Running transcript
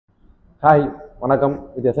Hi வணக்கம்,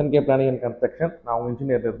 இது S.N.K Planning and Construction. நான் உங்கள்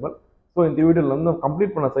இன்ஜினியர் நிர்மல். ஸோ இந்த வீடியோவில் வந்து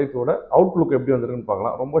கம்ப்ளீட் பண்ண சைட்ஸோட அவுட்லுக் எப்படி வந்திருக்குன்னு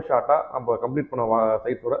பார்க்கலாம். ரொம்ப ஷார்ட்டாக நம்ம கம்ப்ளீட் பண்ண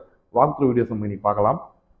சைட்ஸோட வாக் த்ரூ வீடியோஸ் நம்ம இன்னைக்கு பார்க்கலாம்.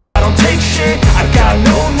 Take shit, I got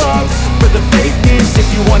no love for the fakeness. If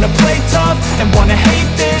you wanna play tough and wanna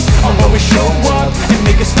hate this, I'll always show up and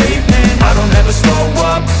make a statement. I don't ever slow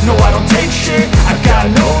up, no I don't take shit. I got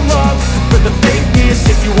no love for the fakeness.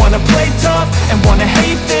 If you wanna play tough and wanna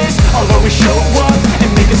hate this, I'll always show up and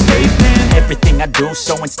make a statement. Everything I do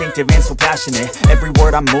so instinctive and so passionate. Every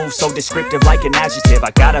word I move so descriptive like an adjective.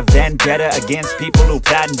 I got a vendetta against people who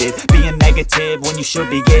patented being negative when you should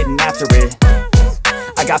be getting after it.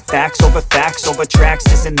 I got facts over tracks,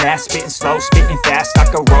 this and that, spitting slow, spitting fast. I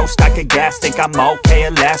could roast, I could gas, think I'm okay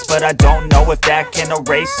at last, but I don't know if that can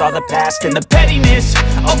erase all the past. And the pettiness,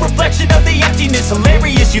 a reflection of the emptiness.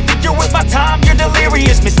 Hilarious, you think you're worth my time, you're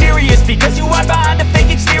delirious. Mysterious, because you hide behind a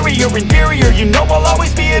fake exterior. Inferior, you know I'll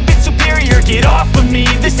always be a bit superior. Get off of me,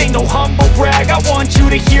 this ain't no humble brag. I want you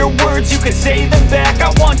to hear words, you can say them back.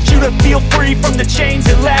 I want you to feel free from the chains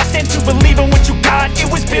at last, and to believe in what you got, it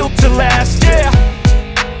was built to last, yeah.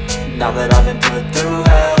 Now that I've been put through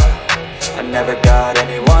hell, I never got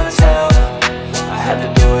anyone's help. I had to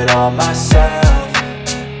do it all myself.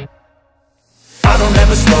 I don't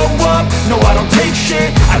ever slow up, no I don't take shit.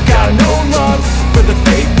 I got no love for the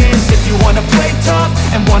fakeness. If you wanna play tough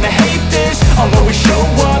and wanna hate this, I'll always show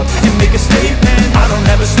up and make a statement. I don't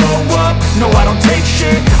ever slow up, no I don't take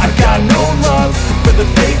shit. I got no love for the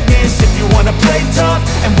fakeness. If you wanna play tough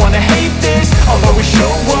and wanna hate this, I'll always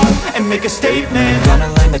show up and make a statement. Gonna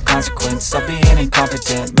learn the consequence of being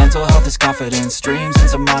incompetent. Mental health is confidence, dreams and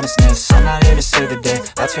some honestness. I'm not here to save the day,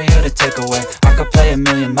 that's for you to take away. I could play a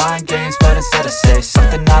million mind games, but instead I say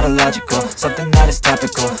something not illogical, something that is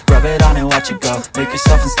topical. Rub it on and watch it go, make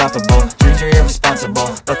yourself unstoppable. Dreams are irresponsible,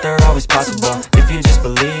 but they're always possible. If you just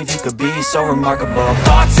believe, you could be so remarkable.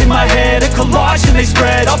 Thoughts in my head, a collage and they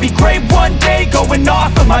spread. I'll be great one day, going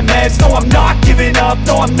off of my meds. No, I'm not giving up,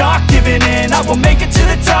 no, I'm not giving in. I will make it to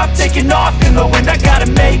the top, taking off in the wind. I gotta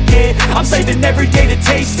make it, I'm saving every day to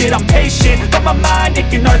taste it. I'm patient, but my mind, it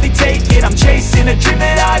can hardly take it. I'm chasing a dream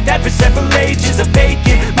that I've had for several ages. A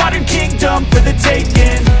vacant, modern kingdom for the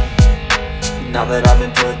taking. Now that I've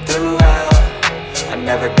been put through hell, I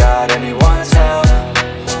never got anyone's help.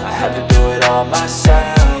 I had to do it all myself.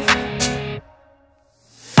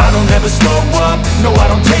 I don't ever slow up, no I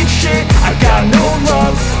don't take shit. I got no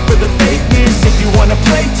love for the fakeness. If you wanna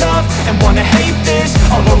play tough and wanna hate this,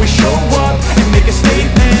 I'll always show up and make a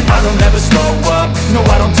statement. I don't ever slow up, no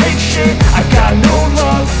I don't take shit. I got no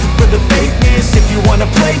love for the fakeness. If you wanna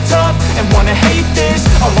play tough and wanna hate this,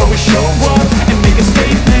 I'll always show up and make a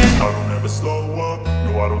statement. I don't ever slow up,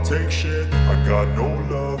 no I don't take shit. I got no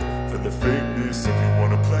love for the fakeness. If you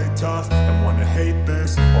wanna play tough and wanna hate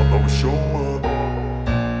this, I'll always show up.